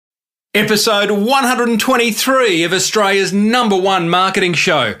Episode 123 of Australia's #1 marketing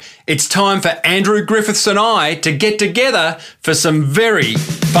show. It's time for Andrew Griffiths and I to get together for some very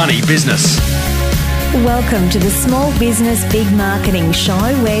funny business. Welcome to the Small Business Big Marketing Show,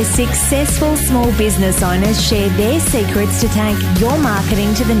 where successful small business owners share their secrets to take your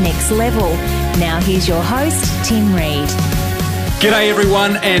marketing to the next level. Now here's your host, Tim Reid. G'day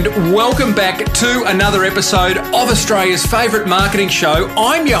everyone, and welcome back to another episode of Australia's favourite marketing show.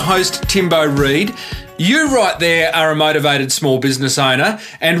 I'm your host, Timbo Reid. You right there are a motivated small business owner,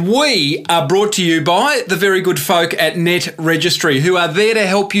 and we are brought to you by the very good folk at Net Registry, who are there to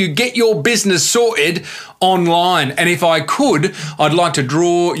help you get your business sorted online. And if I could, I'd like to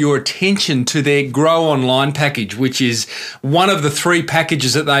draw your attention to their Grow Online package, which is one of the 3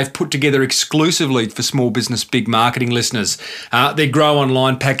 packages that they've put together exclusively for small business big marketing listeners. Their Grow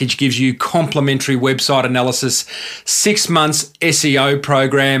Online package gives you complimentary website analysis, 6 months SEO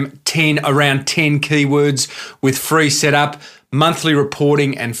program, around 10 keywords with free setup, monthly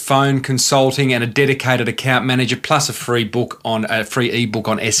reporting and phone consulting, and a dedicated account manager, plus a free ebook on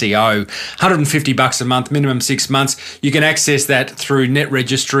SEO. $150 a month, minimum 6 months. You can access that through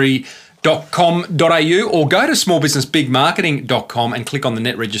netregistry.com.au or go to smallbusinessbigmarketing.com and click on the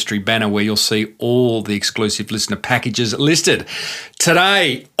Net Registry banner, where you'll see all the exclusive listener packages listed.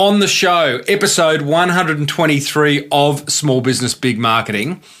 Today on the show, episode 123 of Small Business Big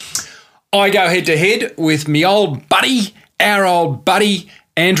Marketing, I go head to head with our old buddy,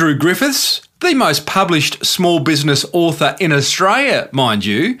 Andrew Griffiths, the most published small business author in Australia, mind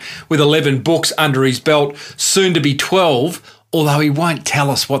you, with 11 books under his belt, soon to be 12, although he won't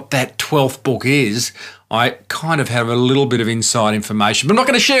tell us what that 12th book is. I kind of have a little bit of inside information, but I'm not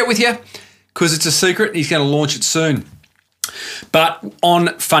going to share it with you because it's a secret. He's going to launch it soon. But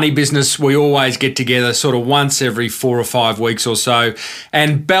on Funny Business, we always get together sort of once every 4 or 5 weeks or so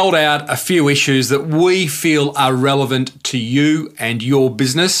and belt out a few issues that we feel are relevant to you and your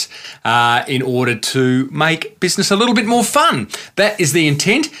business in order to make business a little bit more fun. That is the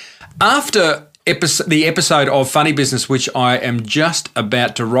intent. After the episode of Funny Business, which I am just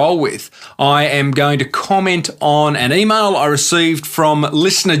about to roll with, I am going to comment on an email I received from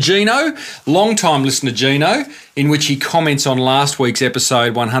listener Gino, long-time listener Gino, in which he comments on last week's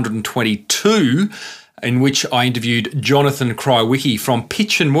episode 122, in which I interviewed Jonathan Krywicki from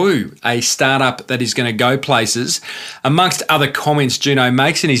Pitch and Woo, a startup that is going to go places. Amongst other comments Gino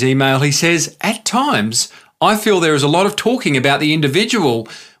makes in his email, he says, "At times, I feel there is a lot of talking about the individual,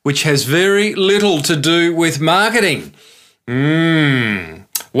 which has very little to do with marketing."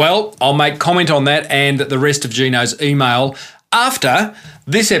 Well, I'll make comment on that and the rest of Gino's email after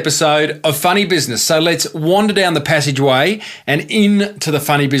this episode of Funny Business. So let's wander down the passageway and into the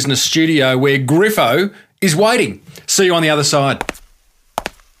Funny Business studio where Griffo is waiting. See you on the other side.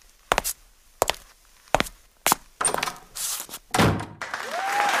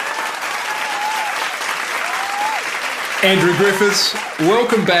 Andrew Griffiths,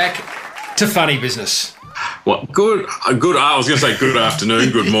 welcome back to Funny Business. Well, good. I was going to say good afternoon,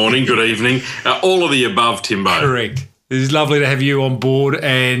 good morning, good evening, all of the above, Timbo. Correct. It is lovely to have you on board.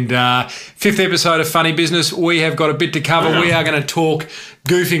 And 5th episode of Funny Business, we have got a bit to cover. We are going to talk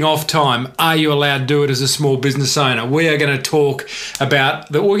goofing off time. Are you allowed to do it as a small business owner? We are going to talk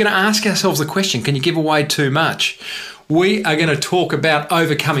about we're going to ask ourselves the question, can you give away too much? We are going to talk about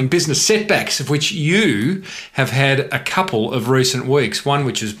overcoming business setbacks, of which you have had a couple of recent weeks, one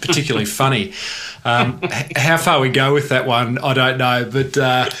which is particularly funny. How far we go with that one, I don't know, but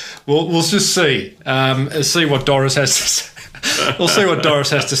we'll just see. See what Doris has to say. We'll see what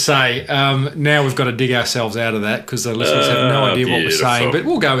Doris has to say. Now we've got to dig ourselves out of that because the listeners have no idea what we're saying, but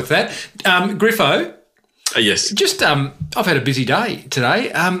we'll go with that. Griffo? Yes. Just, I've had a busy day today.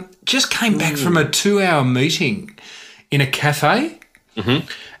 Just came back from a 2-hour meeting in a cafe,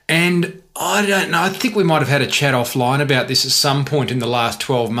 and I don't know, I think we might have had a chat offline about this at some point in the last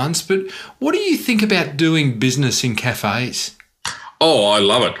 12 months, but what do you think about doing business in cafes? Oh, I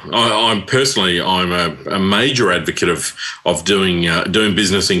love it. I'm a major advocate of doing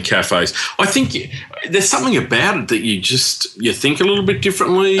business in cafes. I think there's something about it that you think a little bit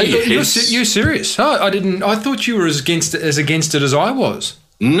differently. You're serious? Oh, I thought you were as against it as I was.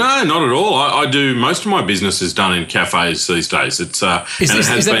 No, not at all. I do most of my business is done in cafes these days. It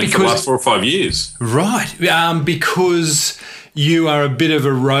has been for the last 4 or 5 years. Right, because you are a bit of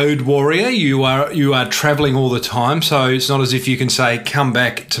a road warrior. You are travelling all the time, so it's not as if you can say, "Come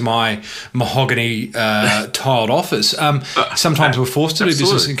back to my mahogany tiled office." Sometimes we're forced to do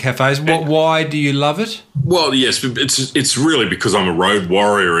business in cafes. Why do you love it? Well, yes, it's really because I'm a road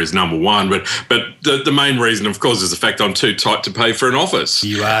warrior is number one, but the main reason, of course, is the fact I'm too tight to pay for an office.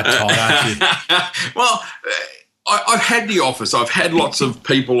 You are tight, aren't you? Well, I've had the office. I've had lots of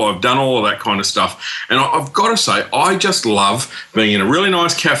people. I've done all of that kind of stuff. And I've got to say, I just love being in a really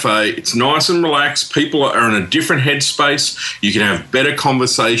nice cafe. It's nice and relaxed. People are in a different headspace. You can have better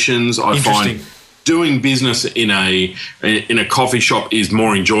conversations. I find doing business in a coffee shop is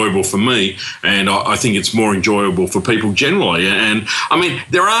more enjoyable for me, and I think it's more enjoyable for people generally. And I mean,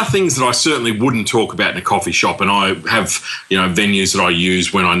 there are things that I certainly wouldn't talk about in a coffee shop, and I have venues that I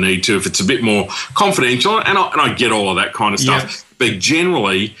use when I need to if it's a bit more confidential, and I get all of that kind of stuff. Yep. But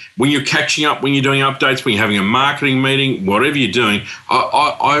generally, when you're catching up, when you're doing updates, when you're having a marketing meeting, whatever you're doing,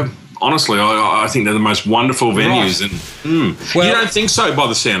 honestly, I think they're the most wonderful venues. Right. And well, you don't think so by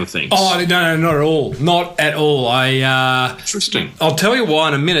the sound of things? Oh, no, not at all. Not at all. Interesting. I'll tell you why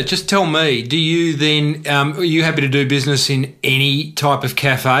in a minute. Just tell me, do you then, are you happy to do business in any type of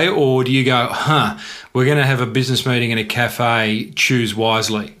cafe, or do you go, we're going to have a business meeting in a cafe, choose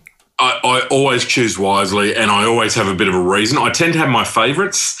wisely? I always choose wisely, and I always have a bit of a reason. I tend to have my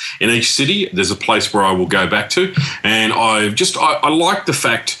favourites in each city. There's a place where I will go back to, and I like the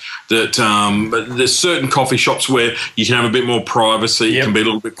fact that there's certain coffee shops where you can have a bit more privacy, It can be a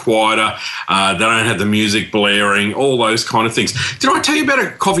little bit quieter, they don't have the music blaring, all those kind of things. Did I tell you about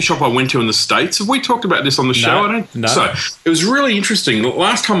a coffee shop I went to in the States? Have we talked about this on the show? No. So it was really interesting.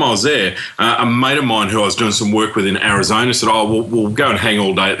 Last time I was there, a mate of mine who I was doing some work with in Arizona said, we'll go and hang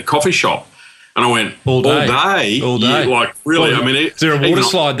all day at the coffee shop. And I went, all day? All day? Yeah, like, really? Well, I mean, is there a water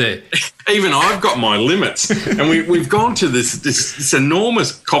slide there? Even I've got my limits. And we've gone to this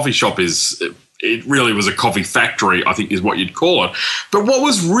enormous coffee shop. It really was a coffee factory, I think is what you'd call it. But what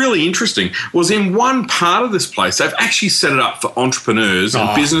was really interesting was in one part of this place, they've actually set it up for entrepreneurs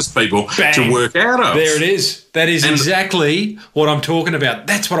and business people to work out of. There it is. That is exactly what I'm talking about.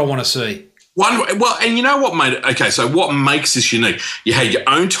 That's what I want to see. And you know what made it? Okay, so what makes this unique? You had your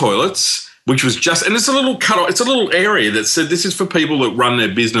own toilets, which was just, and it's a little it's a little area that said this is for people that run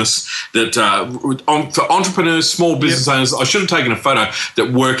their business, that for entrepreneurs, small business owners. I should have taken a photo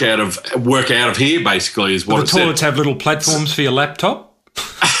that work out of here. Basically, is what it said. The toilets have little platforms for your laptop.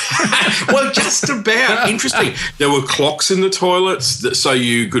 Well, just about. Interesting. There were clocks in the toilets, so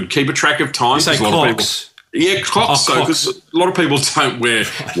you could keep a track of time. You say clocks. Yeah, clocks. So, because a lot of people don't wear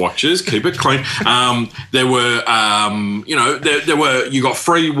watches, keep it clean. There were, you got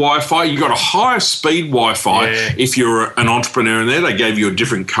free Wi-Fi. You got a higher speed Wi-Fi if you're an entrepreneur in there. They gave you a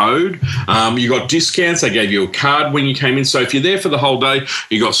different code. You got discounts. They gave you a card when you came in. So if you're there for the whole day,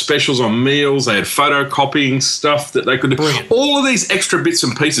 you got specials on meals. They had photocopying stuff that they could do. Brilliant. All of these extra bits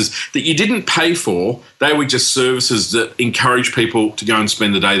and pieces that you didn't pay for, they were just services that encourage people to go and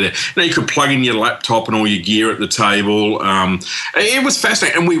spend the day there. You could plug in your laptop and all your gear at the table. It was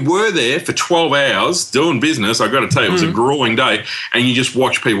fascinating. And we were there for 12 hours doing business. I've got to tell you, it was a grueling day. And you just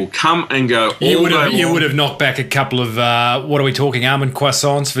watch people come and go You would have knocked back a couple of, what are we talking, almond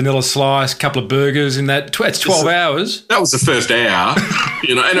croissants, vanilla slice, a couple of burgers in that. It's 12 hours. That was the first hour,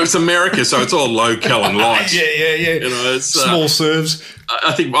 and it's America, so it's all low-cal and light. Yeah. It's small serves.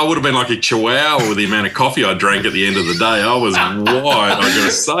 I think I would have been like a chihuahua with the amount of coffee I drank at the end of the day. I was wide, I've got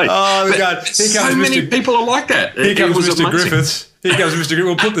to say. Oh, God. So many people are like that. Here comes Mr. Griffiths. Here comes Mr. Griffiths.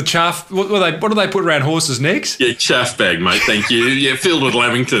 We'll put the chaff. What do they put around horses' necks? Yeah, chaff bag, mate. Thank you. Yeah, filled with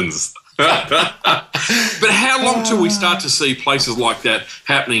lamingtons. But how long till we start to see places like that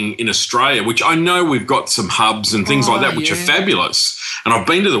happening in Australia, which I know we've got some hubs and things like that, which are fabulous. And I've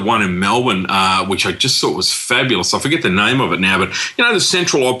been to the one in Melbourne, which I just thought was fabulous. I forget the name of it now, but, the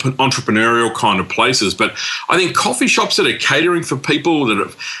central entrepreneurial kind of places. But I think coffee shops that are catering for people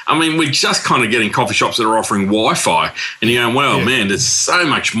we're just kind of getting coffee shops that are offering Wi-Fi. And you're going, man, there's so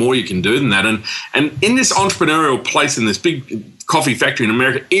much more you can do than that. And in this entrepreneurial place, in this big coffee factory in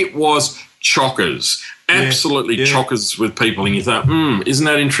America, it was chockers. Absolutely chockers with people, and you thought, isn't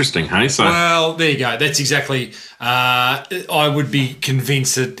that interesting, hey? So, well, there you go. That's exactly. I would be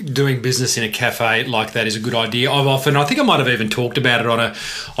convinced that doing business in a cafe like that is a good idea. I think I might have even talked about it on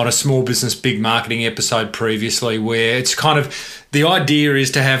a small business big marketing episode previously, where it's kind of the idea is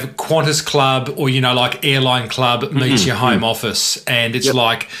to have Qantas Club or like Airline Club meets your home office, and it's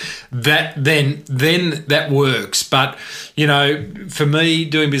like that. Then that works, but you know, for me,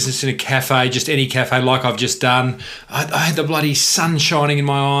 doing business in a cafe, just any cafe like I've just done, I had the bloody sun shining in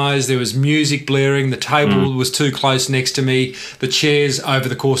my eyes. There was music blaring. The table was too close next to me. The chairs, over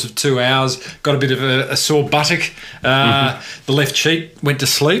the course of 2 hours, got a bit of a sore buttock. The left cheek went to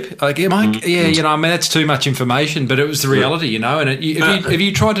sleep. Like, you know, I mean, that's too much information, but it was the reality, you know. And have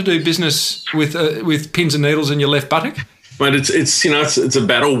you tried to do business with pins and needles in your left buttock? Mate, it's a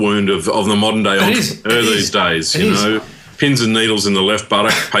battle wound of the modern day entrepreneur these days. You know, pins and needles in the left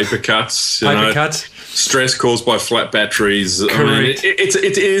buttock, paper cuts, cuts. Stress caused by flat batteries. Correct. I mean,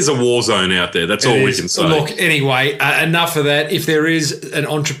 it is a war zone out there. That's all we can say. Look, anyway, enough of that. If there is an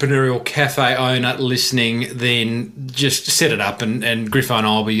entrepreneurial cafe owner listening, then just set it up and Griffo and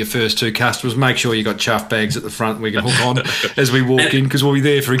I will be your first two customers. Make sure you got chuff bags at the front we can hook on as we walk in, because we'll be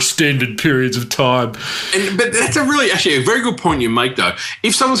there for extended periods of time. But that's actually a very good point you make, though.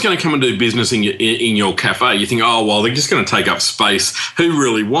 If someone's going to come and do business in your cafe, you think, oh, well, they're just going to take up space. Who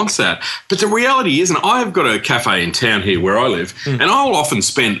really wants that? But the reality isn't. I've got a cafe in town here where I live, and I'll often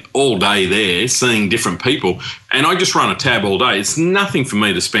spend all day there seeing different people, and I just run a tab all day. It's nothing for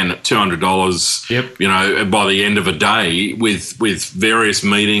me to spend $200, you know, by the end of a day with various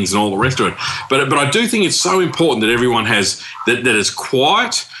meetings and all the rest of it. But I do think it's so important that everyone has that it's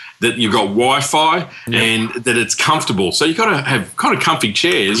quiet, that you've got Wi-Fi, and that it's comfortable. So you've got to have kind of comfy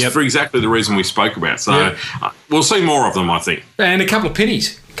chairs for exactly the reason we spoke about. So we'll see more of them, I think. And a couple of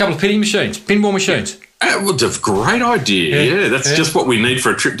pennies. A couple of penny machines, pinball machines. Well, it's a great idea. That's just what we need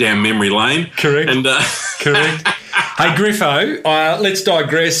for a trip down memory lane. Correct. And correct. Hey, Griffo, let's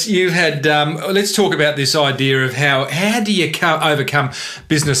digress. You've had. Let's talk about this idea of how do you overcome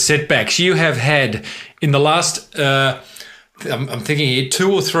business setbacks. You have had in the last, I'm thinking here,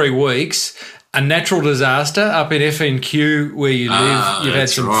 2 or 3 weeks, a natural disaster up in FNQ where you live. You've had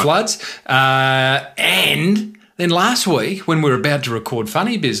some floods, and then last week, when we were about to record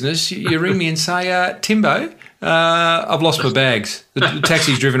Funny Business, you ring me and say, Timbo, I've lost my bags. The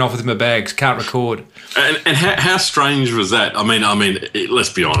taxi's driven off with my bags. Can't record. And how strange was that? I mean,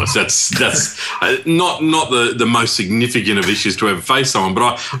 let's be honest. That's not the most significant of issues to ever face someone.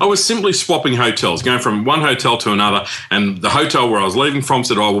 But I was simply swapping hotels, going from one hotel to another. And the hotel where I was leaving from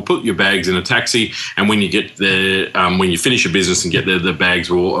said, "Oh, we'll put your bags in a taxi, and when you get there, when you finish your business and get there, the bags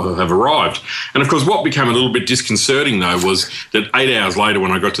will have arrived." And of course, what became a little bit disconcerting though was that 8 hours later,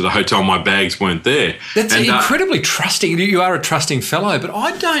 when I got to the hotel, my bags weren't there. That's incredibly trusting. You are a trusting fellow, but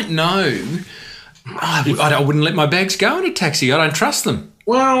I don't know. I wouldn't let my bags go in a taxi. I don't trust them.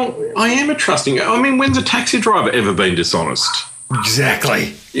 Well, I am a trusting. I mean, when's a taxi driver ever been dishonest?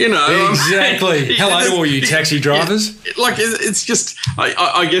 Exactly. You know. Exactly. Hello to all you taxi drivers. Like, it's just,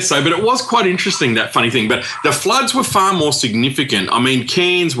 I guess so. But it was quite interesting, that funny thing. But the floods were far more significant. I mean,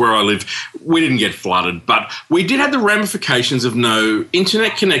 Cairns, where I live, we didn't get flooded, but we did have the ramifications of no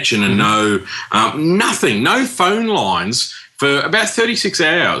internet connection and nothing, no phone lines for about 36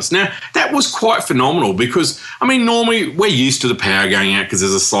 hours. Now, that was quite phenomenal because, I mean, normally we're used to the power going out because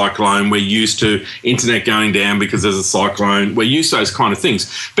there's a cyclone. We're used to internet going down because there's a cyclone. We're used to those kind of things.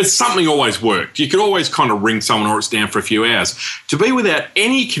 But something always worked. You could always kind of ring someone or it's down for a few hours. To be without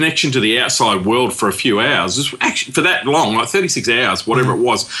any connection to the outside world for a few hours, actually for that long, like 36 hours, whatever it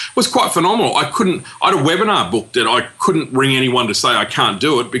was quite phenomenal. I had a webinar booked that I couldn't ring anyone to say I can't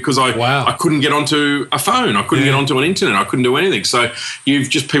do it because I couldn't get onto a phone. I couldn't get onto an internet. I couldn't do anything. So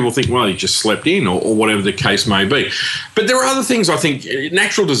people think, well, you just slept in or whatever the case may be. But there are other things. I think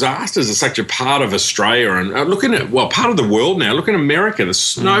natural disasters are such a part of Australia and looking at, well, part of the world now. Look at America, the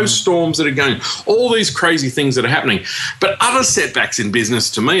snowstorms that are going, all these crazy things that are happening. But other setbacks in business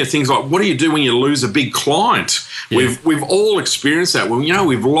to me are things like, what do you do when you lose a big client? Yeah. We've all experienced that. Well,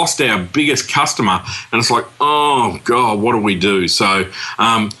 we've lost our biggest customer and it's like, oh God, what do we do? So,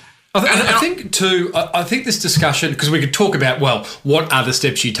 I think this discussion, because we could talk about, well, what are the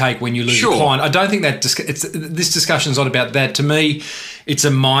steps you take when you lose a client? I don't think that this discussion's not about that. To me, it's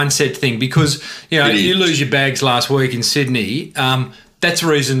a mindset thing because, you lose your bags last week in Sydney. That's a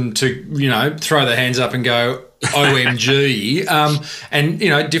reason to, throw their hands up and go, OMG. And,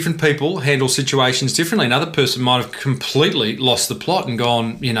 different people handle situations differently. Another person might have completely lost the plot and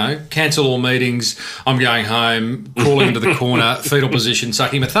gone, cancel all meetings, I'm going home, crawling into the corner, fetal position,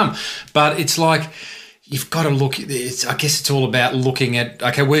 sucking my thumb. But it's like, you've got to look at this. I guess it's all about looking at,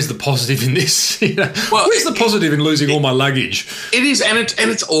 okay, where's the positive in this? Well, where's the positive in losing all my luggage? It is, and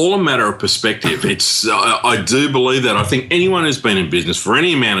it's all a matter of perspective. It's I do believe that. I think anyone who's been in business for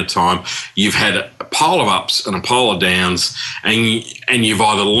any amount of time, you've had pile of ups and a pile of downs, and you've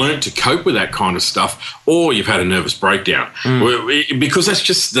either learnt to cope with that kind of stuff or you've had a nervous breakdown. Because that's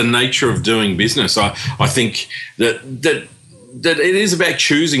just the nature of doing business. I think that it is about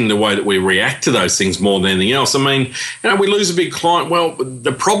choosing the way that we react to those things more than anything else. I mean, we lose a big client. Well,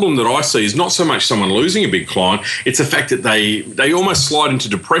 the problem that I see is not so much someone losing a big client, it's the fact that they almost slide into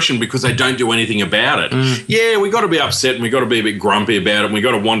depression because they don't do anything about it. Yeah, we got to be upset and we got to be a bit grumpy about it, and we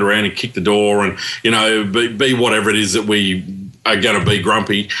got to wander around and kick the door and, be whatever it is that we are going to be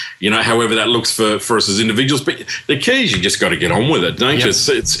grumpy, however that looks for us as individuals. But the key is you just got to get on with it, don't you?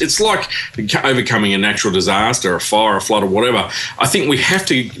 It's like overcoming a natural disaster, a fire, a flood or whatever. I think we have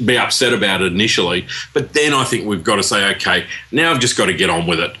to be upset about it initially, but then I think we've got to say, okay, now I've just got to get on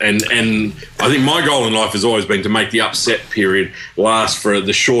with it. And I think my goal in life has always been to make the upset period last for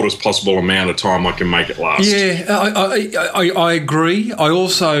the shortest possible amount of time I can make it last. Yeah, I agree. I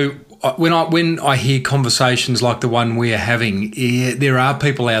also... When I hear conversations like the one we are having, there are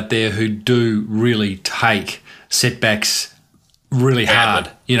people out there who do really take setbacks really hard,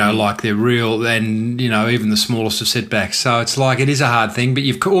 like they're real, and, even the smallest of setbacks. So it's like it is a hard thing, but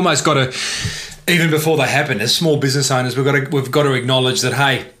you've almost got to, even before they happen, as small business owners, we've got to acknowledge that,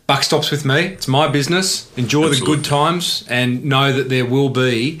 hey, buck stops with me. It's my business. Enjoy the good times and know that there will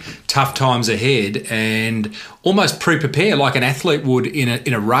be tough times ahead, and almost pre-prepare like an athlete would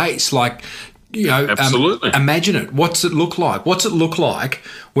in a race. Like, absolutely. Imagine it. What's it look like? What's it look like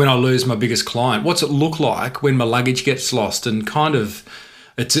when I lose my biggest client? What's it look like when my luggage gets lost? And kind of,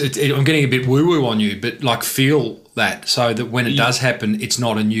 I'm getting a bit woo-woo on you, but like feel that so that when it does happen, it's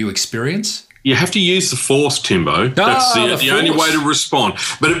not a new experience. You have to use the force, Timbo. That's the only way to respond.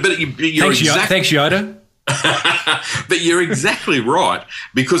 But you're Thanks, Yoda. But you're exactly right,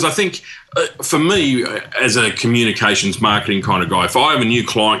 because I think for me, as a communications marketing kind of guy, if I have a new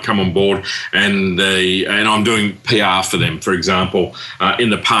client come on board and I'm doing PR for them, for example, in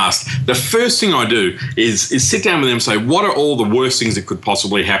the past, the first thing I do is sit down with them and say, what are all the worst things that could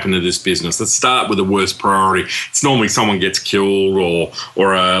possibly happen to this business? Let's start with the worst priority. It's normally someone gets killed or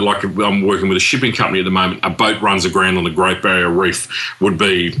like I'm working with a shipping company at the moment, a boat runs aground on the Great Barrier Reef would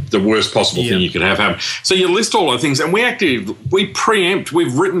be the worst possible thing you could have happen. So you list all the things, and we preempt,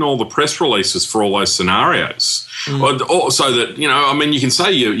 we've written all the press releases for all those scenarios. So that, you can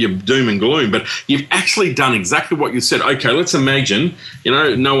say you're doom and gloom, but you've actually done exactly what you said. Okay, let's imagine,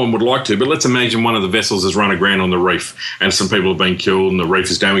 no one would like to, but let's imagine one of the vessels has run aground on the reef and some people have been killed and the reef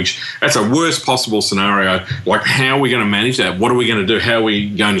is damaged. That's a worst possible scenario. Like, how are we going to manage that? What are we going to do? How are we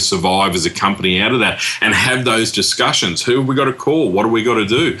going to survive as a company out of that? And have those discussions. Who have we got to call? What are we got to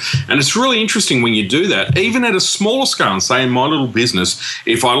do? And it's really interesting when you do that, even at a smaller scale. And say in my little business,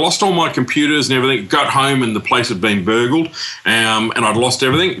 if I lost all my computers and everything, got home and the place had been burgled, and I'd lost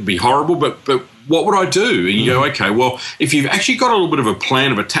everything, it'd be horrible, but what would I do? And you go, okay, well, if you've actually got a little bit of a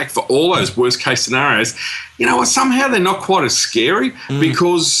plan of attack for all those worst case scenarios, somehow they're not quite as scary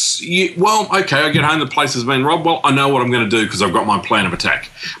because, I get home, the place has been robbed. Well, I know what I'm going to do because I've got my plan of attack.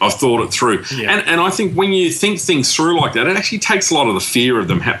 I've thought it through. Yeah. And I think when you think things through like that, it actually takes a lot of the fear of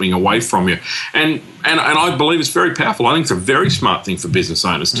them happening away from you. And I believe it's very powerful. I think it's a very smart thing for business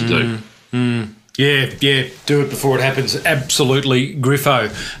owners to do. Yeah, do it before it happens. Absolutely, Griffo.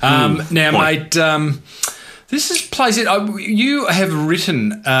 Now, mate, this plays it. You have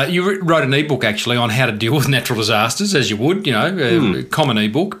written, you wrote an ebook actually on how to deal with natural disasters, as you would, common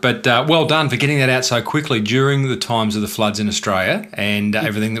ebook. But well done for getting that out so quickly during the times of the floods in Australia and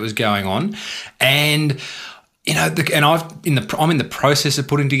everything that was going on. And I'm in the process of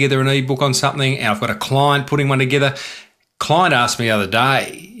putting together an ebook on something, and I've got a client putting one together. Client asked me the other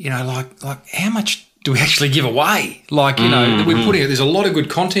day, like how much do we actually give away? Like, we're putting it, there's a lot of good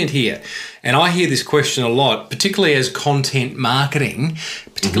content here. And I hear this question a lot, particularly as content marketing,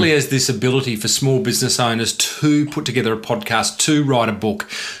 particularly as this ability for small business owners to put together a podcast, to write a book,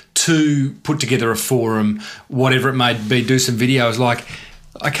 to put together a forum, whatever it may be, do some videos. Like,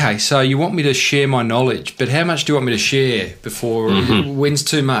 okay, so you want me to share my knowledge, but how much do you want me to share before, when's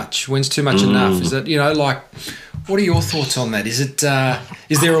too much? When's too much enough? Is that, what are your thoughts on that? Is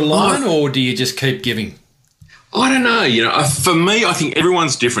there a line, or do you just keep giving? I don't know. For me, I think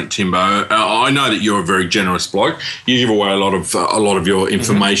everyone's different, Timbo. I know that you're a very generous bloke. You give away a lot of your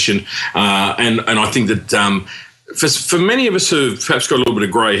information, and I think that for many of us who've perhaps got a little bit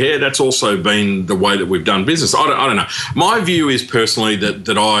of grey hair, that's also been the way that we've done business. I don't know. My view is personally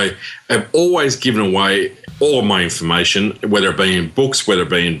that I have always given away all of my information, whether it be in books, whether it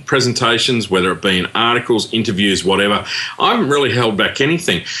be in presentations, whether it be in articles, interviews, whatever. I haven't really held back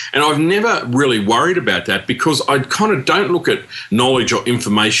anything. And I've never really worried about that because I kind of don't look at knowledge or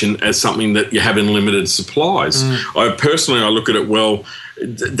information as something that you have in limited supplies. I look at it, well,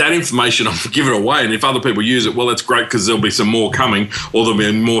 that information I'm giving away, and if other people use it, well, that's great because there'll be some more coming, or there'll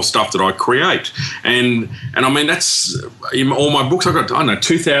be more stuff that I create. And I mean, that's in all my books. I've got, I don't know,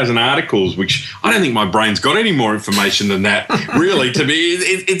 2,000 articles, which I don't think my brain's got any more information than that, really. To be,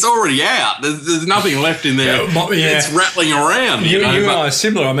 it's already out. There's nothing left in there. It's rattling around. You and I are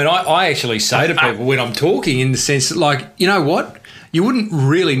similar. I mean, I actually say to people when I'm talking in the sense that, like, you know what? You wouldn't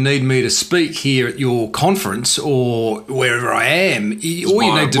really need me to speak here at your conference or wherever I am. All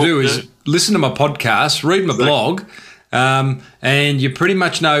you need to do is listen to my podcast, read my blog, and you pretty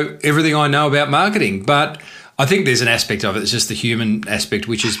much know everything I know about marketing. But I think there's an aspect of it. It's just the human aspect,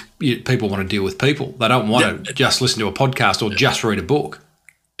 which is people want to deal with people. They don't want to just listen to a podcast or just read a book.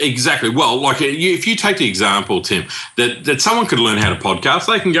 Exactly. Well, like if you take the example, Tim, that someone could learn how to podcast,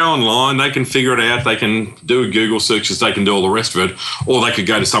 they can go online, they can figure it out, they can do Google searches, they can do all the rest of it, or they could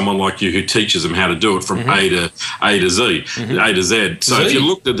go to someone like you who teaches them how to do it from A to Z. So if you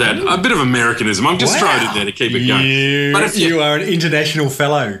looked at that, a bit of Americanism, I'm just throwing it there to keep it going. But if you are an international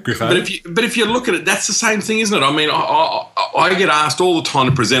fellow, Griffo. But if you look at it, that's the same thing, isn't it? I mean, I get asked all the time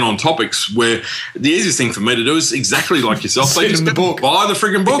to present on topics where the easiest thing for me to do is exactly like yourself. Send them the book. Buy the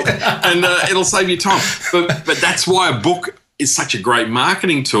frigging book and it'll save you time. But that's why a book is such a great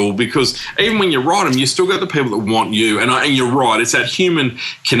marketing tool, because even when you write them, you still got the people that want you. And you're right, it's that human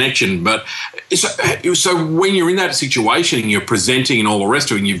connection. But so when you're in that situation and you're presenting and all the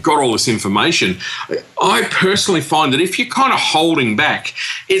rest of it, and you've got all this information, I personally find that if you're kind of holding back,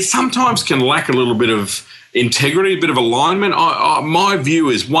 it sometimes can lack a little bit of integrity, a bit of alignment. My view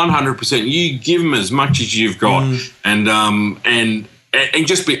is 100%. You give them as much as you've got, and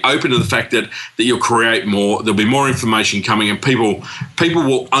just be open to the fact that you'll create more. There'll be more information coming, and people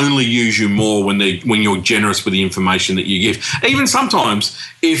will only use you more when you're generous with the information that you give. Even sometimes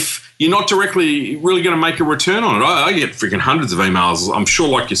if you're not directly really going to make a return on it. I get freaking hundreds of emails, I'm sure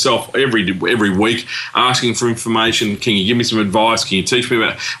like yourself, every week asking for information. Can you give me some advice? Can you teach me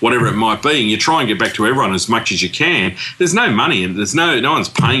about whatever it might be? And you try and get back to everyone as much as you can. There's no money and there's no one's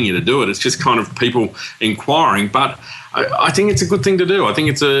paying you to do it. It's just kind of people inquiring. But I think it's a good thing to do. I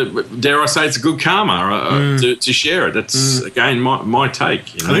think dare I say, it's a good karma to share it. That's, again, my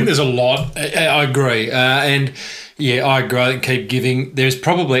take. You know? I think there's a lot. I agree. And yeah, I agree. Keep giving. There's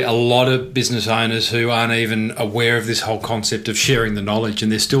probably a lot of business owners who aren't even aware of this whole concept of sharing the knowledge.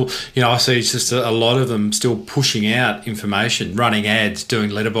 And they're still, I see it's just a lot of them still pushing out information, running ads,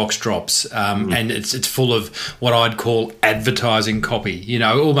 doing letterbox drops. And it's full of what I'd call advertising copy,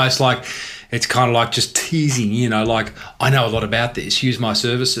 almost like, it's kind of like just teasing, like, I know a lot about this, use my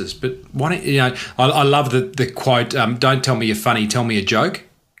services. But why don't, I love the quote, don't tell me you're funny, tell me a joke.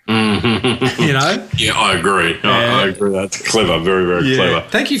 Yeah, I agree. I agree. That's clever. Very, very clever.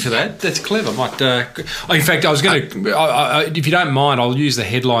 Thank you for that. That's clever. In fact, I was going to, if you don't mind, I'll use the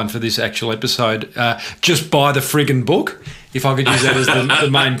headline for this actual episode. Just buy the friggin' book. If I could use that as the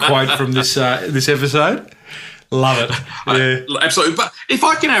main quote from this episode. Love it. Yeah. Absolutely. But if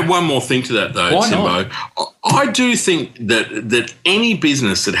I can add one more thing to that, though, Timbo, I do think that any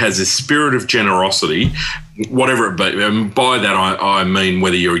business that has a spirit of generosity, whatever it be, and by that I mean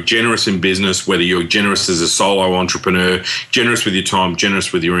whether you're generous in business, whether you're generous as a solo entrepreneur, generous with your time,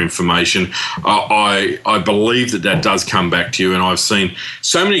 generous with your information, I believe that does come back to you. And I've seen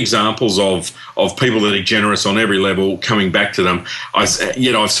so many examples of people that are generous on every level coming back to them.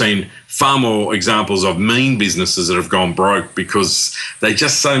 Yet I've seen far more examples of mean businesses that have gone broke because they're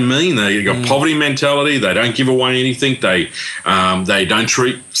just so mean. They've got poverty mentality. They don't give away anything. They don't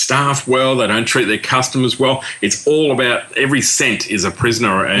treat staff well. They don't treat their customers well. It's all about every cent is a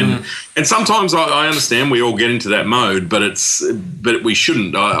prisoner. And sometimes I understand we all get into that mode, but we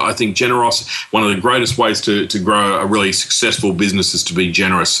shouldn't. I think one of the greatest ways to grow a really successful business is to be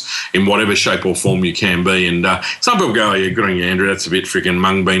generous in whatever shape or form you can be. And some people go, oh, yeah, good on you, Andrew. That's a bit freaking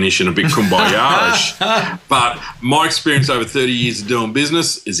mung beanish and a bit kumbaya-ish. But my experience over 30 years of doing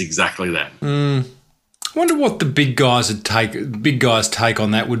business is exactly that. I wonder what the big guys' take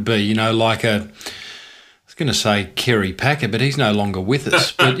on that would be. I was going to say Kerry Packer, but he's no longer with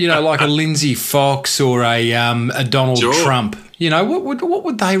us. But like a Lindsay Fox or a Donald Trump. what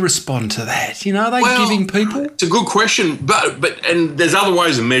would they respond to that? Are they giving people? It's a good question, but there's other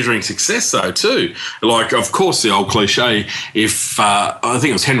ways of measuring success though too. Like, of course, the old cliche. If I think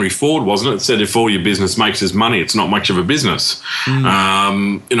it was Henry Ford, wasn't it? It said, if all your business makes is money, it's not much of a business.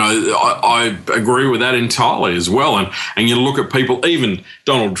 I agree with that entirely as well. And you look at people, even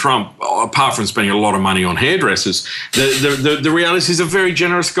Donald Trump, apart from spending a lot of money on hairdressers, the reality is he's a very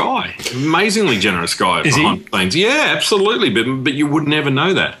generous guy, amazingly generous guy. Is he? Things. Yeah, absolutely. But you would never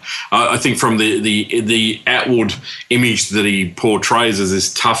know that. I think from the outward image that he portrays as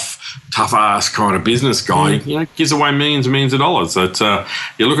this tough ass kind of business guy, gives away millions and millions of dollars. That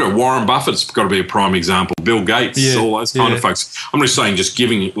you look at Warren Buffett's got to be a prime example. Bill Gates, all those kind of folks. I'm just saying, just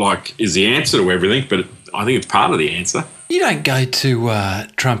giving is the answer to everything, but I think it's part of the answer. You don't go to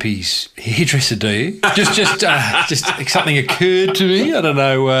Trumpy's hairdresser, do you? Just something occurred to me. I don't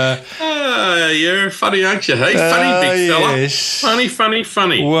know. You're funny, aren't you? Hey, funny big fella. Yes.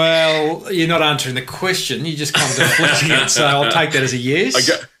 Funny. Well, you're not answering the question. You're just kind of deflecting it, so I'll take that as a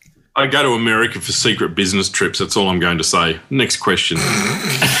yes. I go to America for secret business trips. That's all I'm going to say. Next question.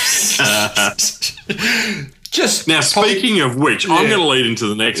 Speaking of which, I'm going to lead into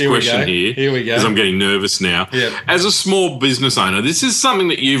the next question here. Here we go. Because I'm getting nervous now. Yep. As a small business owner, this is something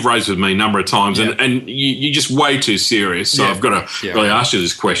that you've raised with me a number of times, and you're just way too serious. So I've got to really ask you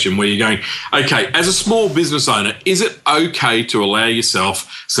this question where you're going, okay, as a small business owner, is it okay to allow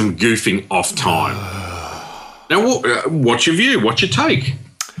yourself some goofing off time? Now, what's your view? What's your take?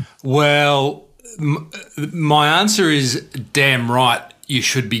 Well, my answer is damn right. You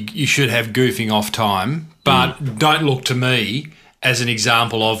should have goofing off time, but don't look to me as an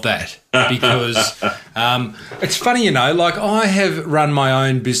example of that, because it's funny, like I have run my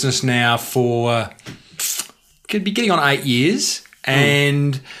own business now for could be getting on 8 years,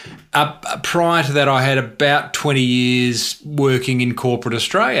 and prior to that I had about 20 years working in corporate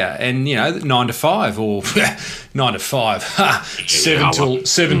Australia, and 9 to 5 or 9 to 5, 7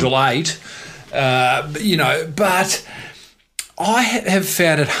 till 8, but I have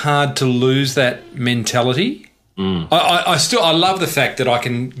found it hard to lose that mentality. I love the fact that I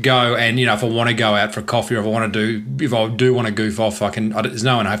can go and, if I want to go out for a coffee, or if I do want to goof off, there's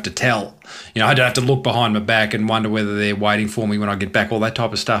no one I have to tell. I don't have to look behind my back and wonder whether they're waiting for me when I get back, all that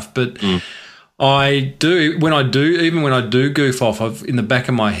type of stuff. But I do, even when I do goof off, in the back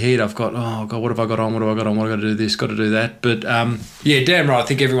of my head, I've got, oh God, what have I got on? What have I got on? What have I got to do this? Got to do that. But damn right. I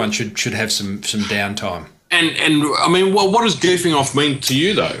think everyone should have some downtime. And I mean, what does goofing off mean to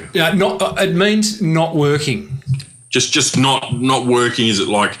you though? It means not working. Just not working. Is it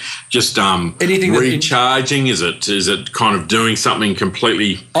like just anything recharging? Is it kind of doing something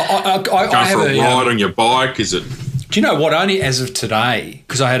completely? Going for a ride on your bike? Is it? Do you know what? Only as of today,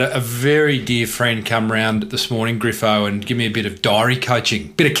 because I had a very dear friend come round this morning, Griffo, and give me a bit of diary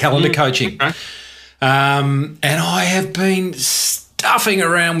coaching, bit of calendar coaching. Okay. And I have been stuffing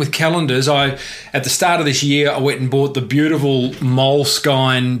around with calendars. At the start of this year, I went and bought the beautiful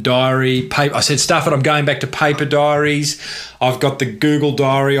Moleskine diary paper. I said, stuff it, I'm going back to paper diaries. I've got the Google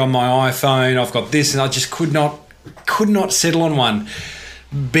Diary on my iPhone. I've got this, and I just could not settle on one.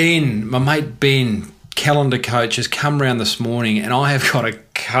 My mate Ben, calendar coach, has come around this morning, and I have got a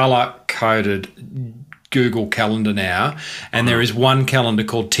colour-coded Google calendar now, and there is one calendar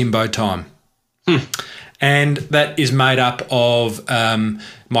called Timbo Time. And that is made up of,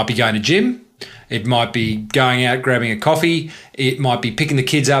 might be going to gym, it might be going out grabbing a coffee, it might be picking the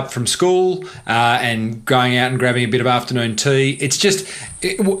kids up from school and going out and grabbing a bit of afternoon tea. It's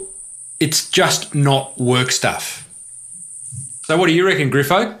just not work stuff. So what do you reckon,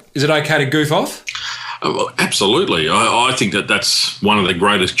 Griffo? Is it okay to goof off? Well, absolutely. I think that's one of the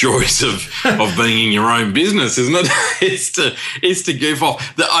greatest joys of being in your own business, isn't it? is to goof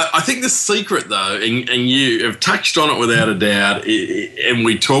off. I think the secret, though, and you have touched on it without a doubt, and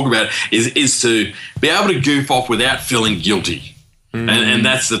we talk about it, is to be able to goof off without feeling guilty. And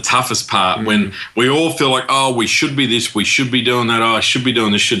that's the toughest part, when we all feel like, oh, we should be this, we should be doing that, oh, I should be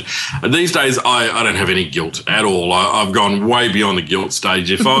doing this. These days, I don't have any guilt at all. I've gone way beyond the guilt stage.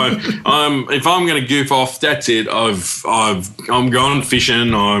 If I'm going to goof off, that's it. I'm gone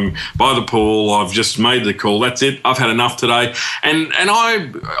fishing. I'm by the pool. I've just made the call. That's it. I've had enough today. And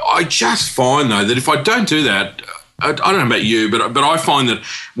I just find though that if I don't do that, I don't know about you, but I find that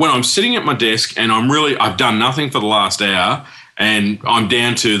when I'm sitting at my desk and I've done nothing for the last hour, and I'm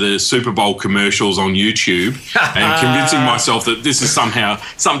down to the Super Bowl commercials on YouTube and convincing myself that this is somehow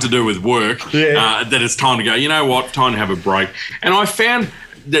something to do with work, that it's time to go, you know what, time to have a break. And I found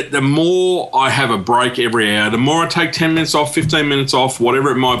that the more I have a break every hour, the more I take 10 minutes off, 15 minutes off, whatever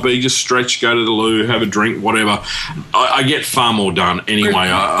it might be, just stretch, go to the loo, have a drink, whatever, I get far more done anyway.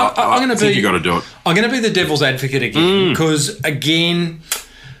 I think you got to do it. I'm going to be the devil's advocate again because, again,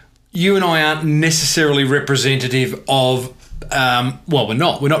 you and I aren't necessarily representative of we're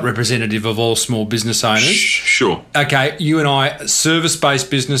not representative of all small business owners. Sure. Okay, you and I, service-based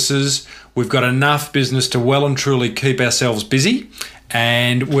businesses, we've got enough business to well and truly keep ourselves busy,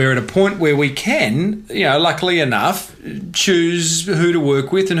 and we're at a point where we can, luckily enough, choose who to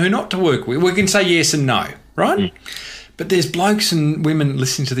work with and who not to work with. We can say yes and no, right? But there's blokes and women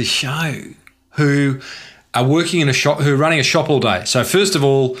listening to this show who are working in a shop, who are running a shop all day. So first of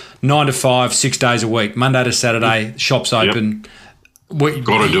all, 9 to 5, 6 days a week, Monday to Saturday, shop's open.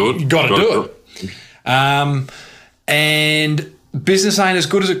 Got to do it. Got to do it. And business ain't as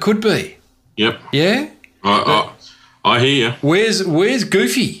good as it could be. Yep. Yeah? I hear you. Where's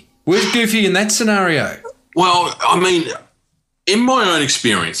Goofy? Where's Goofy in that scenario? Well, I mean, in my own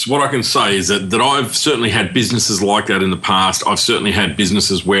experience, what I can say is that I've certainly had businesses like that in the past. I've certainly had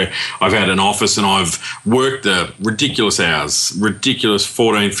businesses where I've had an office and I've worked the ridiculous hours,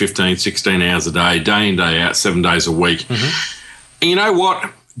 14, 15, 16 hours a day in, day out, 7 days a week. And you know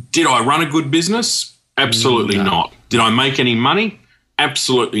what? Did I run a good business? Absolutely not. Did I make any money?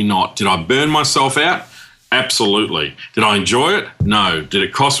 Absolutely not. Did I burn myself out? Absolutely. Did I enjoy it? No. Did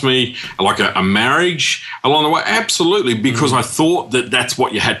it cost me like a marriage along the way? Absolutely, because I thought that that's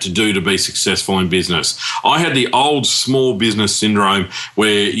what you had to do to be successful in business. I had the old small business syndrome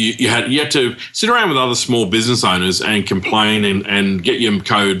where you had to sit around with other small business owners and complain and get your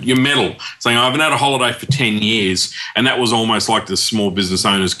medal, saying, I haven't had a holiday for 10 years. And that was almost like the small business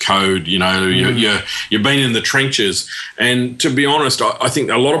owner's code. You've been in the trenches. And to be honest, I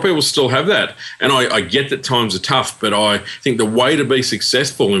think a lot of people still have that. And I get that times are tough, but I think the way to be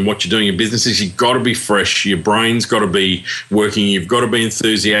successful in what you're doing in business is you've got to be fresh. Your brain's got to be working. You've got to be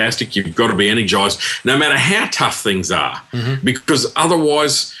enthusiastic. You've got to be energized, no matter how tough things are, because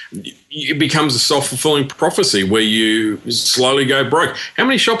otherwise it becomes a self-fulfilling prophecy where you slowly go broke. How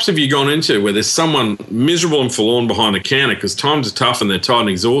many shops have you gone into where there's someone miserable and forlorn behind the counter because times are tough and they're tired and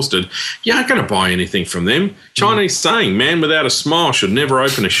exhausted? You aren't going to buy anything from them. Chinese saying, man without a smile should never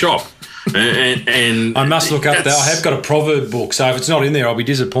open a shop. And I must look up that. I have got a proverb book, so if it's not in there, I'll be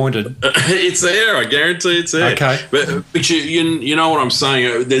disappointed. It's there. I guarantee it's there. Okay. But you know what I'm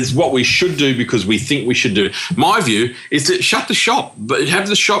saying? There's what we should do because we think we should do. My view is to shut the shop, but have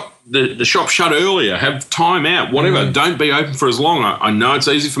the shop shut earlier, have time out, whatever. Don't be open for as long. I know it's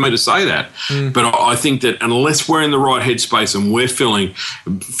easy for me to say that, but I think that unless we're in the right headspace and we're feeling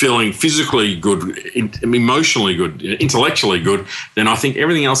physically good, emotionally good, intellectually good, then I think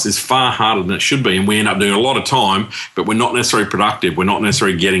everything else is far harder than it should be, and we end up doing a lot of time, but we're not necessarily productive. We're not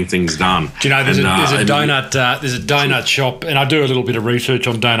necessarily getting things done. Do you know there's a donut shop, and I do a little bit of research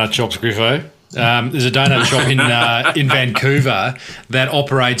on donut shops, Griffo. There's a donut shop in Vancouver that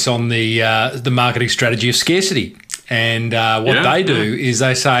operates on the marketing strategy of scarcity. And what they do is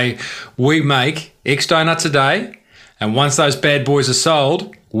they say, we make X donuts a day, and once those bad boys are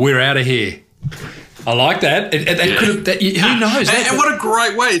sold, we're out of here. I like that. Who knows? And what a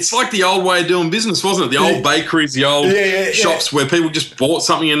great way. It's like the old way of doing business, wasn't it? The old bakeries, the old shops where people just bought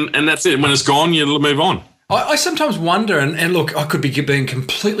something and that's it. When it's gone, you move on. I sometimes wonder, and look, I could be being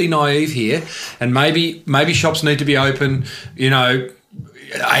completely naive here, and maybe shops need to be open, 8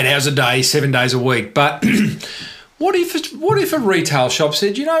 hours a day, 7 days a week. But what if a retail shop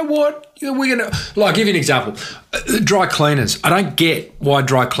said, you know what, we're going to, I'll give you an example, dry cleaners. I don't get why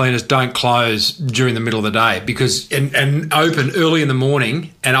dry cleaners don't close during the middle of the day because and open early in the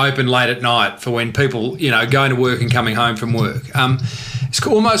morning and open late at night for when people, going to work and coming home from work. It's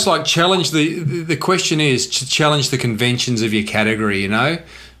almost like challenge the question is to challenge the conventions of your category,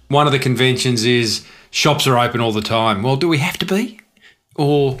 One of the conventions is shops are open all the time. Well, do we have to be?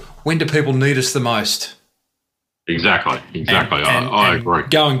 Or when do people need us the most? Exactly. I agree.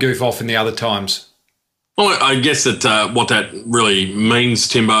 Go and goof off in the other times. Well, I guess that what that really means,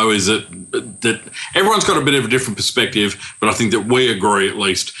 Timbo, is that everyone's got a bit of a different perspective, but I think that we agree at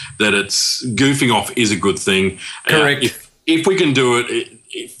least that it's goofing off is a good thing. Correct. If we can do it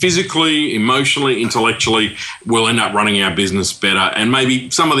physically, emotionally, intellectually, we'll end up running our business better. And maybe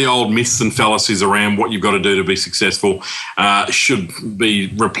some of the old myths and fallacies around what you've got to do to be successful should be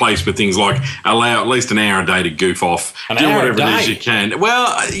replaced with things like allow at least an hour a day to goof off. Do whatever it is you can.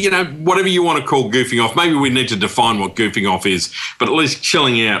 Well, whatever you want to call goofing off. Maybe we need to define what goofing off is, but at least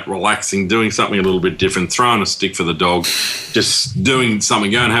chilling out, relaxing, doing something a little bit different, throwing a stick for the dog, just doing something,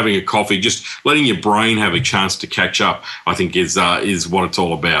 going and having a coffee, just letting your brain have a chance to catch up, I think is what it's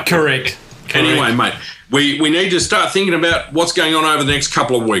all about. Correct. Anyway, mate, we need to start thinking about what's going on over the next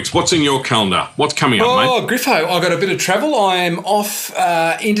couple of weeks. What's in your calendar? What's coming up, mate? Oh, Griffo, I've got a bit of travel. I am off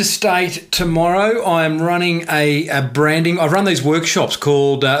interstate tomorrow. I am running a branding. I run these workshops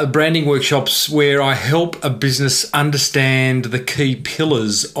called branding workshops where I help a business understand the key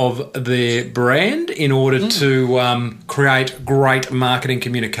pillars of their brand in order to create great marketing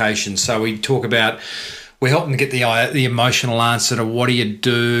communication. So we talk about... We help them get the emotional answer to what do you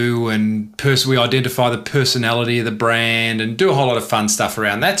do, and we identify the personality of the brand and do a whole lot of fun stuff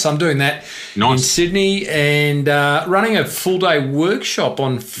around that. So I'm doing that in Sydney and running a full-day workshop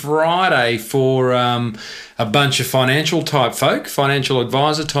on Friday for a bunch of financial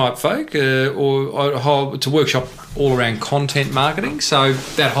advisor type folk, it's a workshop all around content marketing. So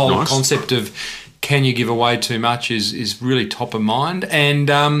that whole concept of can you give away too much is really top of mind. And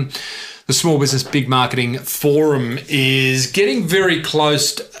the Small Business Big Marketing Forum is getting very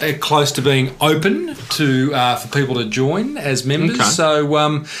close to being open to for people to join as members. Okay.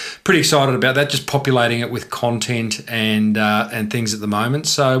 So pretty excited about that. Just populating it with content and things at the moment.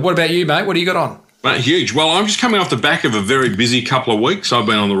 So what about you, mate? What do you got on? Huge. Well, I'm just coming off the back of a very busy couple of weeks. I've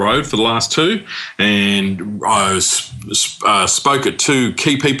been on the road for the last 2, and I spoke at 2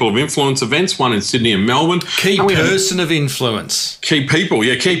 key people of influence events, one in Sydney and Melbourne. Key person of influence. Key people,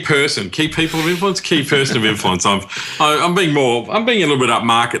 yeah, key person. Key people of influence, key person of influence. I'm being a little bit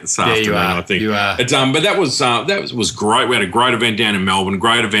upmarket this afternoon. You are. I think You are. But that was great. We had a great event down in Melbourne,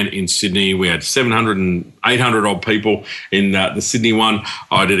 great event in Sydney. We had 700 and 800 odd people in the Sydney one.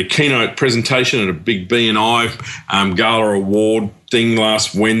 I did a keynote presentation at a big BNI Gala Award thing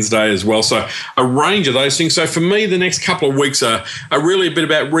last Wednesday as well. So a range of those things. So for me, the next couple of weeks are really a bit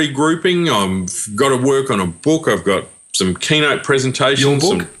about regrouping. I've got to work on a book. I've got some keynote presentations. Your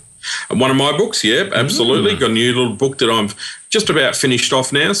book? One of my books, yeah, absolutely. Got a new little book that I'm just about finished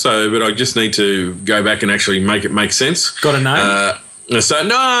off now. But I just need to go back and actually make it make sense. Got a name? So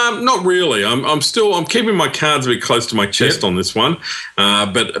no, not really. I'm keeping my cards a bit close to my chest on this one.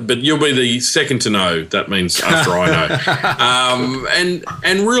 But you'll be the second to know. That means after I know.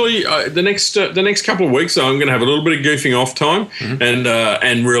 And really, the next couple of weeks, I'm going to have a little bit of goofing off time,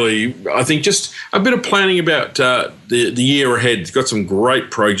 and really, I think just a bit of planning about the year ahead. Got some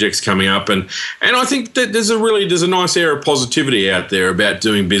great projects coming up, and I think that there's a nice air of positivity out there about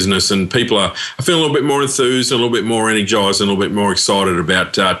doing business, and people are feeling a little bit more enthused, and a little bit more energized, and a little bit more excited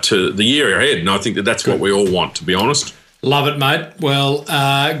about to the year ahead. And I think that's what we all want, to be honest. Love it, mate. Well,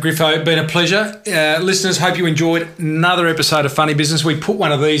 Griffo, been a pleasure. Listeners, hope you enjoyed another episode of Funny Business. We put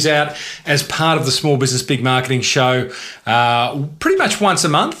one of these out as part of the Small Business Big Marketing Show pretty much once a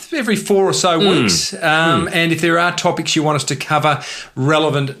month, every 4 or so weeks. And if there are topics you want us to cover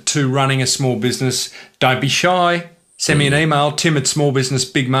relevant to running a small business, don't be shy. Send me an email,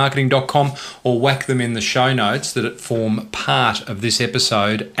 tim@smallbusinessbigmarketing.com, or whack them in the show notes that form part of this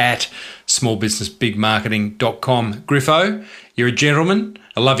episode at smallbusinessbigmarketing.com. Griffo, you're a gentleman.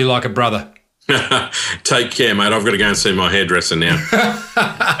 I love you like a brother. Take care, mate. I've got to go and see my hairdresser now.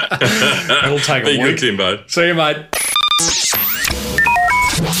 That'll take a week. Be good, Timbo. See you, mate.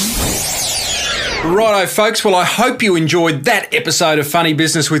 Righto, folks. Well, I hope you enjoyed that episode of Funny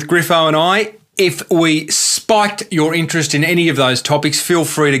Business with Griffo and I. If we spiked your interest in any of those topics, feel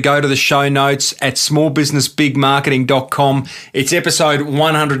free to go to the show notes at smallbusinessbigmarketing.com. It's episode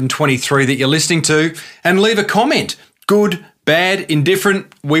 123 that you're listening to, and leave a comment. Good, bad, indifferent,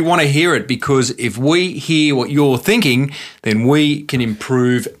 we want to hear it, because if we hear what you're thinking, then we can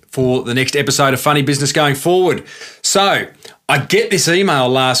improve for the next episode of Funny Business going forward. So I get this email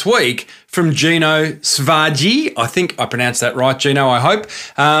last week from Gino Svaji. I think I pronounced that right, Gino, I hope,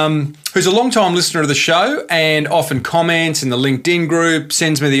 who's a long-time listener of the show and often comments in the LinkedIn group,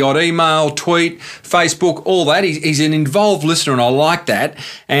 sends me the odd email, tweet, Facebook, all that. He's an involved listener, and I like that.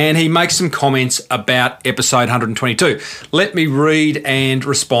 And he makes some comments about episode 122. Let me read and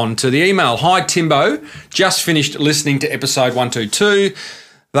respond to the email. Hi, Timbo. Just finished listening to episode 122.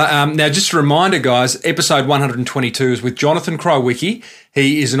 Now, just a reminder, guys, episode 122 is with Jonathan Krowicki.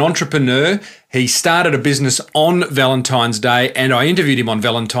 He is an entrepreneur. He started a business on Valentine's Day, and I interviewed him on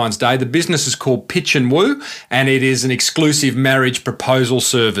Valentine's Day. The business is called Pitch and Woo, and it is an exclusive marriage proposal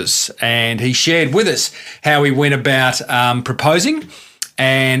service. And he shared with us how he went about proposing,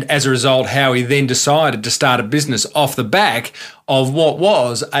 and as a result, how he then decided to start a business off the back of what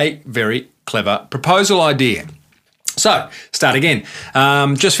was a very clever proposal idea. So, start again.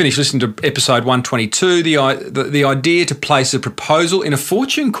 Just finished listening to episode 122. The idea to place a proposal in a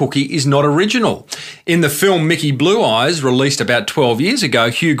fortune cookie is not original. In the film Mickey Blue Eyes, released about 12 years ago,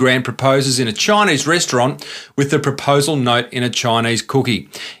 Hugh Grant proposes in a Chinese restaurant with the proposal note in a Chinese cookie.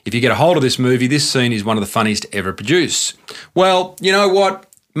 If you get a hold of this movie, this scene is one of the funniest ever produced. Well, you know what?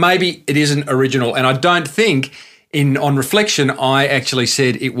 Maybe it isn't original, and I don't think... On reflection, I actually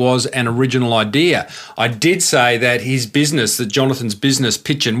said it was an original idea. I did say that that Jonathan's business,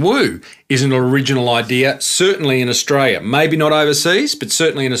 Pitch and Woo, is an original idea, certainly in Australia. Maybe not overseas, but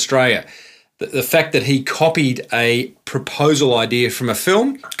certainly in Australia. The fact that he copied a proposal idea from a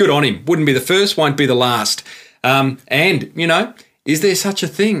film, good on him. Wouldn't be the first, won't be the last. And, is there such a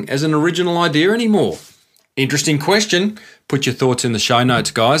thing as an original idea anymore? Interesting question. Put your thoughts in the show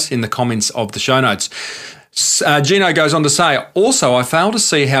notes, guys, in the comments of the show notes. Gino goes on to say, also, I fail to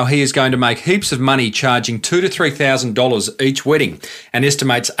see how he is going to make heaps of money charging $2,000 to $3,000 each wedding and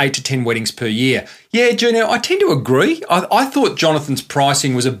estimates 8 to 10 weddings per year. Yeah, Gino, I tend to agree. I thought Jonathan's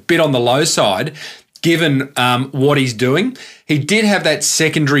pricing was a bit on the low side, given what he's doing. He did have that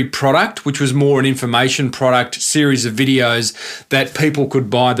secondary product, which was more an information product, series of videos that people could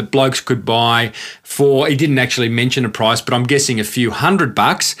buy, that blokes could buy for, he didn't actually mention a price, but I'm guessing a few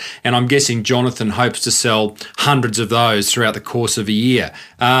 $100, and I'm guessing Jonathan hopes to sell hundreds of those throughout the course of a year.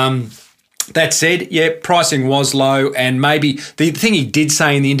 That said, yeah, pricing was low, and maybe the thing he did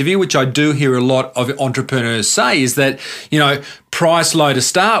say in the interview, which I do hear a lot of entrepreneurs say, is that, price low to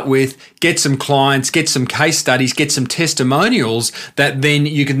start with, get some clients, get some case studies, get some testimonials that then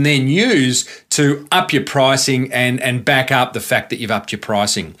you can then use to up your pricing and back up the fact that you've upped your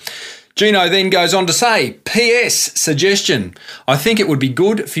pricing. Gino then goes on to say, P.S. suggestion. I think it would be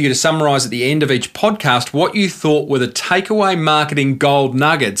good for you to summarise at the end of each podcast what you thought were the takeaway marketing gold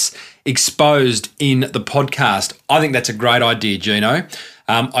nuggets exposed in the podcast. I think that's a great idea, Gino.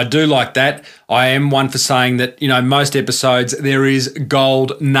 I do like that. I am one for saying that, most episodes there is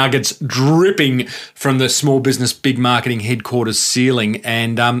gold nuggets dripping from the Small Business Big Marketing headquarters ceiling,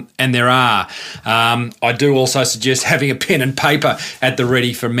 and there are. I do also suggest having a pen and paper at the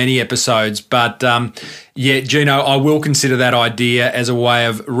ready for many episodes, but yeah, Gino, I will consider that idea as a way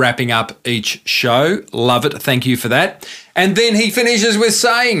of wrapping up each show. Love it. Thank you for that. And then he finishes with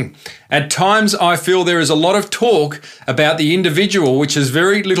saying, at times I feel there is a lot of talk about the individual which has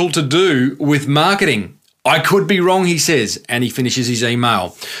very little to do with marketing. I could be wrong, he says, and he finishes his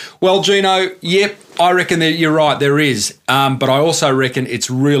email. Well, Gino, yep, I reckon that you're right, there is. But I also reckon it's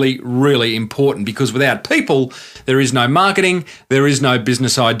really, really important because without people, there is no marketing, there is no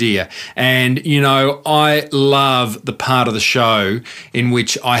business idea. And, I love the part of the show in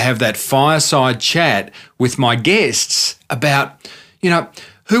which I have that fireside chat with my guests about,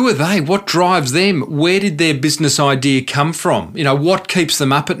 who are they? What drives them? Where did their business idea come from? What keeps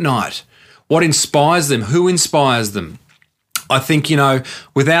them up at night? What inspires them? Who inspires them? I think,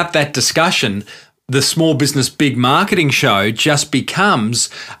 without that discussion, the Small Business Big Marketing show just becomes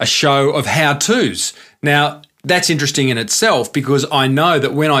a show of how-tos. Now, that's interesting in itself because I know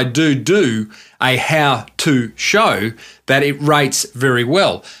that when I do a how-to show, that it rates very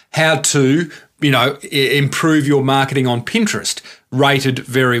well. How to, improve your marketing on Pinterest, rated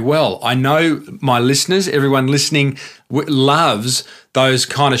very well. I know my listeners, everyone listening, loves those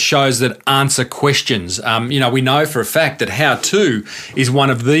kind of shows that answer questions. We know for a fact that how-to is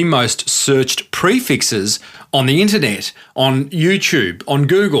one of the most searched prefixes on the internet, on YouTube, on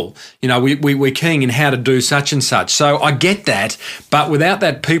Google. We're keying in how to do such and such. So I get that, but without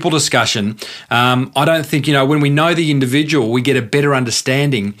that people discussion, I don't think, when we know the individual, we get a better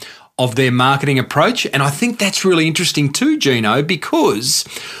understanding of their marketing approach. And I think that's really interesting too, Gino, because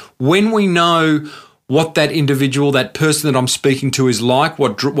when we know what that individual, that person that I'm speaking to is like,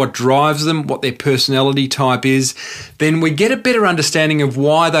 what drives them, what their personality type is, then we get a better understanding of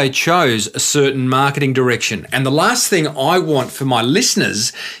why they chose a certain marketing direction. And the last thing I want for my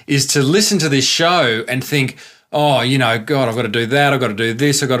listeners is to listen to this show and think, oh, God, I've got to do that, I've got to do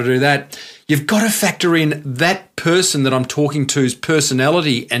this, I've got to do that. You've got to factor in that person that I'm talking to's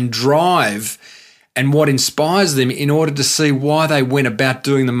personality and drive and what inspires them in order to see why they went about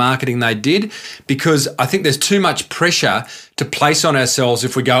doing the marketing they did. Because I think there's too much pressure to place on ourselves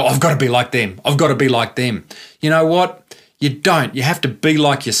if we go, I've got to be like them, I've got to be like them. You know what? You don't. You have to be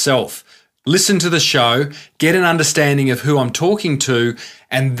like yourself. Listen to the show, get an understanding of who I'm talking to,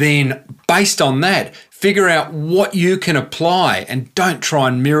 and then based on that, figure out what you can apply and don't try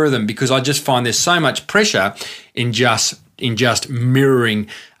and mirror them, because I just find there's so much pressure in just mirroring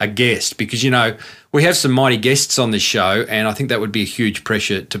a guest, because, we have some mighty guests on this show and I think that would be a huge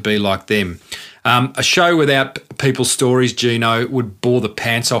pressure to be like them. A show without people's stories, Gino, would bore the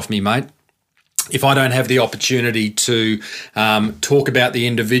pants off me, mate. If I don't have the opportunity to talk about the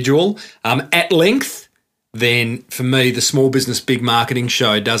individual at length, then for me, the Small Business Big Marketing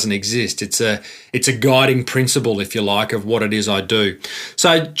Show doesn't exist. It's a guiding principle, if you like, of what it is I do.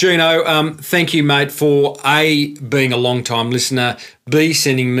 So, Gino, thank you, mate, for A, being a long-time listener, B,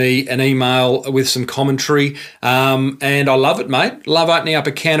 sending me an email with some commentary, and I love it, mate. Love opening up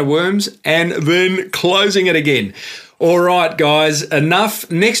a can of worms and then closing it again. All right, guys, enough.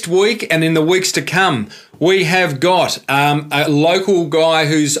 Next week and in the weeks to come, we have got a local guy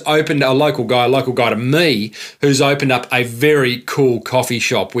to me, who's opened up a very cool coffee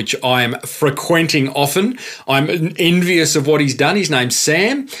shop, which I am frequenting often. I'm envious of what he's done. His name's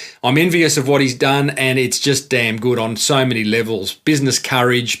Sam. I'm envious of what he's done, and it's just damn good on so many levels. Business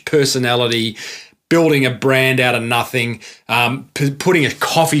courage, personality, building a brand out of nothing, putting a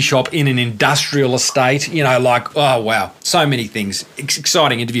coffee shop in an industrial estate, oh, wow, so many things.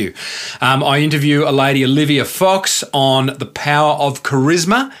 Exciting interview. I interview a lady, Olivia Fox, on the power of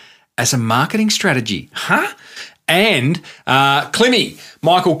charisma as a marketing strategy. And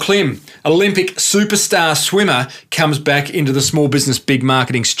Michael Klim, Olympic superstar swimmer, comes back into the Small Business Big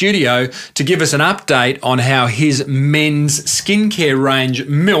Marketing studio to give us an update on how his men's skincare range,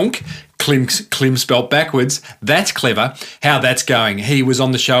 Milk, Klim spelt backwards, that's clever, how that's going. He was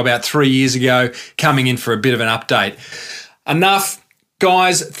on the show about 3 years ago, coming in for a bit of an update. Enough.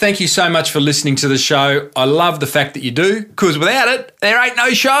 Guys, thank you so much for listening to the show. I love the fact that you do, because without it, there ain't no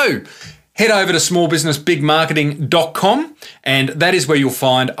show. Head over to smallbusinessbigmarketing.com, and that is where you'll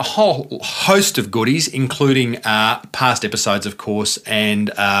find a whole host of goodies, including past episodes, of course, and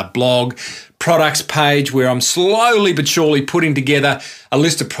blog, products page where I'm slowly but surely putting together a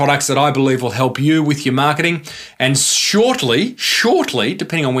list of products that I believe will help you with your marketing. And shortly,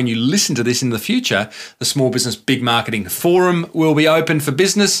 depending on when you listen to this in the future, the Small Business Big Marketing Forum will be open for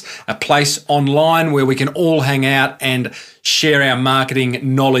business, a place online where we can all hang out and share our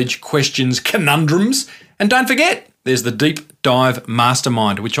marketing knowledge, questions, conundrums. And don't forget, there's the Deep Dive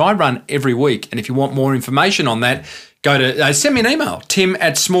Mastermind, which I run every week. And if you want more information on that, go to send me an email,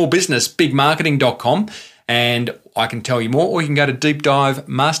 tim@smallbusinessbigmarketing.com, and I can tell you more, or you can go to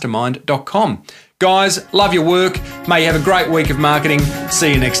deepdivemastermind.com. Guys, love your work. May you have a great week of marketing.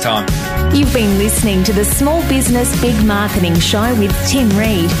 See you next time. You've been listening to the Small Business Big Marketing Show with Tim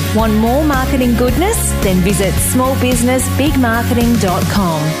Reid. Want more marketing goodness? Then visit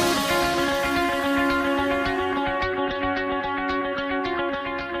smallbusinessbigmarketing.com.